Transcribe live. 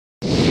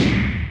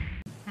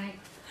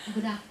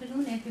Good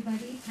afternoon,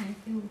 everybody. Thank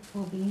you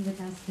for being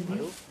with us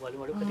today.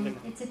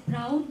 It's a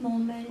proud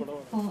moment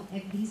for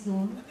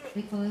ThefdZone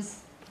because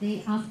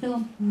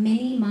after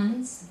many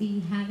months,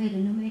 we have a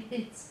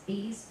renovated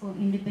space for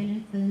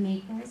independent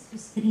filmmakers to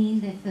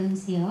screen their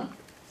films here.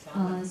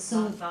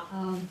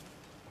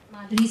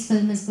 Madhuri's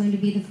film is going to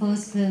be the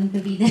first film to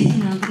be the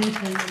inaugural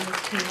film in this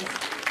space.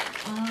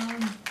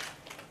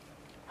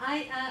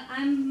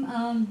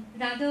 I'm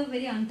rather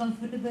very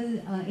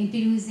uncomfortable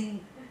introducing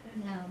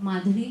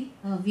Madhuri.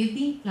 We've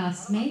been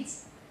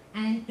classmates,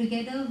 and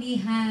together we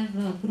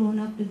have grown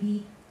up to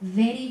be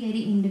very,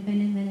 very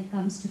independent when it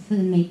comes to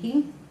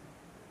filmmaking.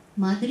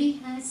 Madhuri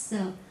has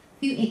a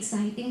few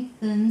exciting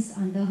films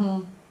under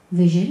her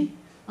vision.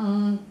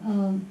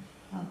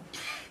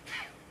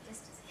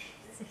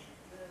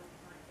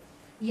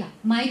 Yeah,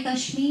 My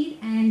Kashmir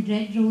and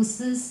Red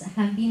Roses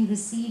have been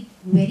received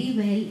very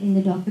well in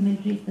the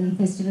documentary film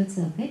festival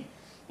circuit.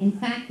 In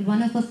fact,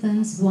 one of her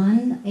films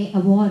won an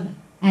award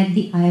at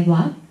the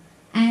IWA.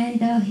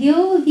 And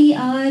here we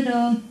are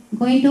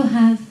going to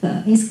have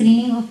a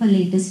screening of her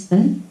latest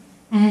film.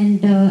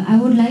 And I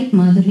would like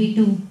Madhuri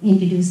to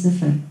introduce the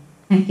film.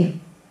 Thank you.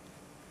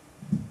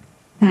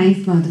 Thanks,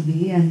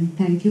 Madhavi, and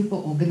thank you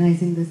for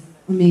organizing this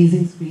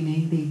amazing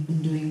screening. They've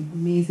been doing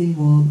amazing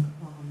work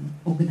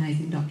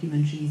organizing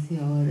documentaries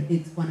here.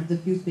 It's one of the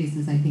few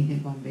spaces, I think, in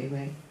Bombay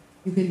where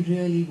you can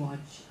really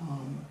watch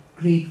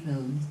great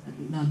films.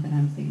 Not that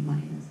I'm saying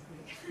mine is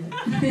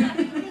great.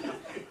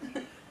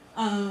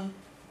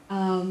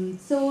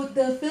 So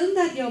the film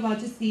that you're about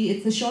to see,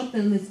 it's a short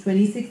film, it's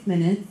 26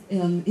 minutes.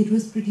 It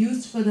was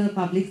produced for the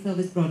Public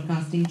Service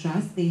Broadcasting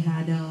Trust. They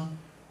had a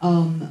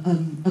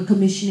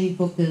commissioning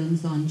for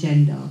films on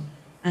gender.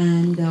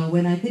 And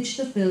when I pitched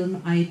the film,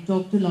 I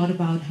talked a lot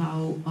about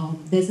how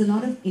there's a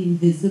lot of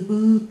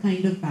invisible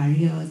kind of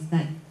barriers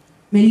that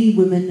many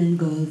women and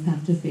girls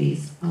have to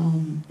face.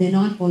 They're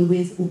not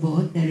always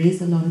overt. There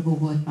is a lot of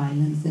overt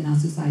violence in our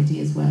society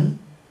as well.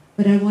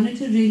 But I wanted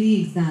to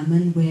really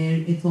examine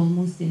where it's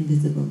almost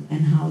invisible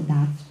and how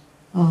that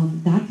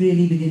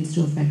really begins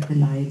to affect the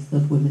lives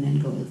of women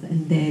and girls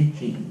and their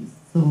dreams.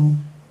 So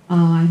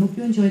I hope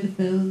you enjoy the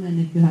film, and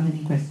if you have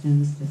any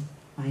questions, just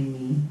find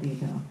me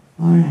later.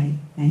 All right,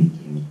 thank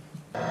you.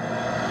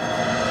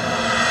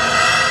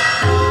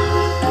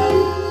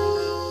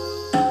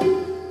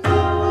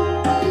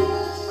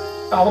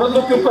 औरत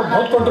लोग के ऊपर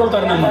बहुत control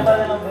करना पड़ता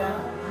है,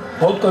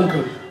 बहुत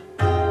control.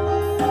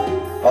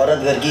 औरत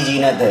घर की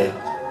जीनत है,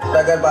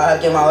 अगर बाहर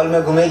के माहौल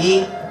में घूमेगी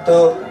तो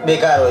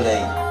बेकार हो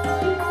जाएगी।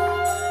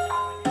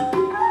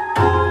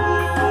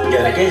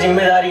 घर की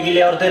जिम्मेदारी के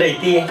लिए औरतें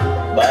रहती है,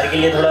 बाहर के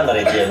लिए थोड़ा ना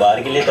रहती है,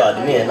 बाहर के लिए तो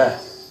आदमी है ना।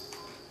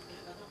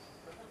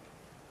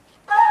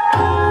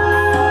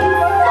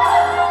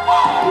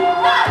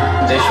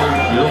 They should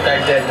look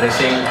at their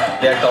dressing,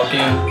 their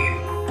talking,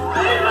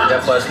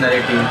 their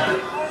personality.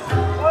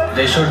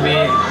 They should be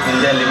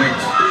in their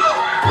limits.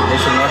 They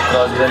should not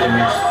cross their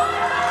limits.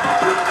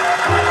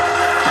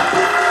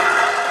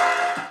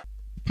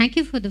 Thank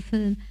you for the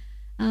film.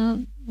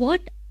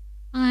 What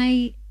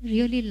I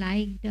really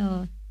liked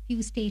a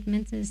few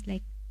statements is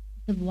like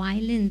the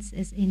violence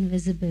is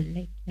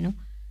invisible,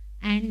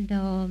 and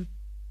the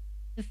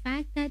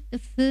fact that the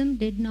film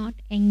did not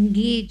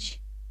engage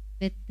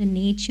with the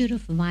nature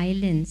of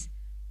violence,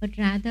 but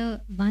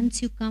rather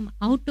once you come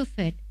out of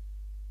it,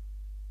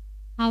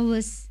 how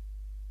was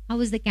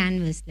the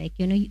canvas?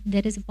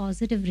 There is a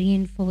positive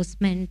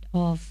reinforcement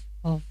of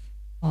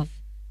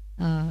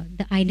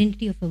the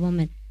identity of a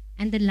woman,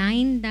 and the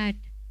line that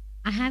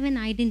I have an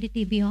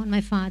identity beyond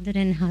my father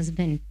and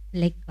husband,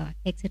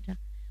 etc.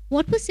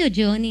 What was your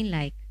journey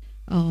like?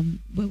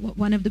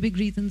 One of the big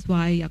reasons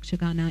why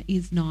Yakshagana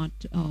is not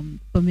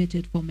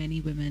permitted for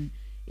many women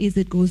is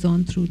it goes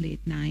on through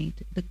late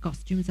night. The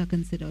costumes are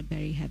considered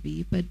very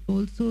heavy, but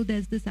also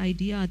there's this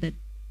idea that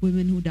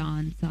women who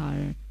dance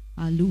are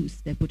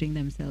loose. They're putting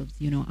themselves,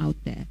 out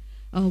there.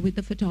 With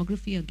the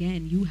photography,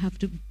 again, you have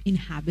to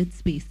inhabit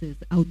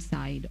spaces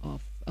outside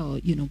of,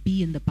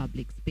 be in the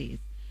public space,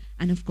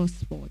 and of course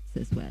sports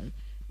as well.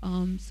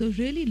 So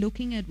really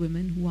looking at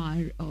women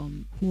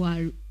who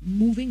are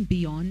moving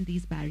beyond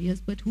these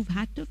barriers, but who've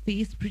had to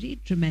face pretty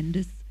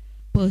tremendous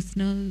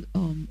personal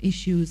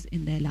issues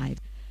in their life.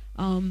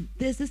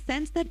 There's a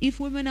sense that if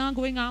women are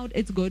going out,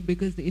 it's good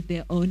because if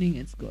they're earning,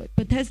 it's good.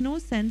 But there's no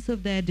sense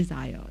of their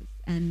desires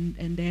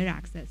and their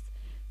access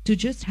to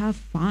just have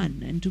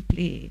fun and to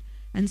play.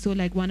 And so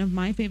like one of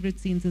my favorite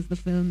scenes is the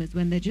film is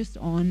when they're just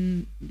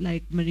on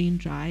like Marine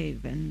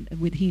Drive and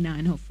with Heena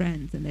and her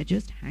friends and they're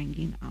just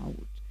hanging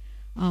out.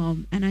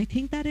 And I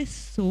think that is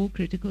so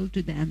critical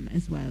to them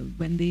as well.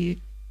 When they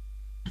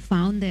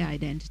found their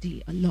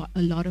identity,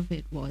 a lot of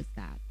it was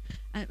that.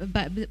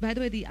 But by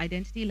the way, the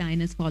identity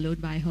line is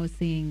followed by her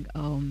saying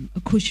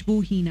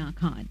Khushbu Heena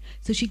Khan.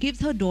 So she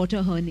gives her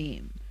daughter her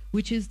name,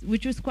 which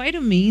was quite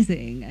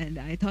amazing, and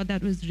I thought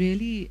that was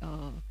really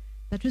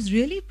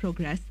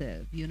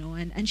progressive,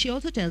 And she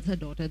also tells her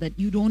daughter that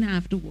you don't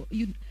have to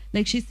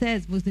like she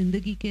says, "Wo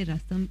zindagi ke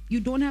rasam." You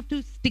don't have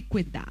to stick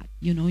with that,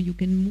 You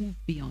can move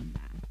beyond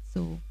that.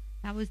 So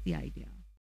That was the idea.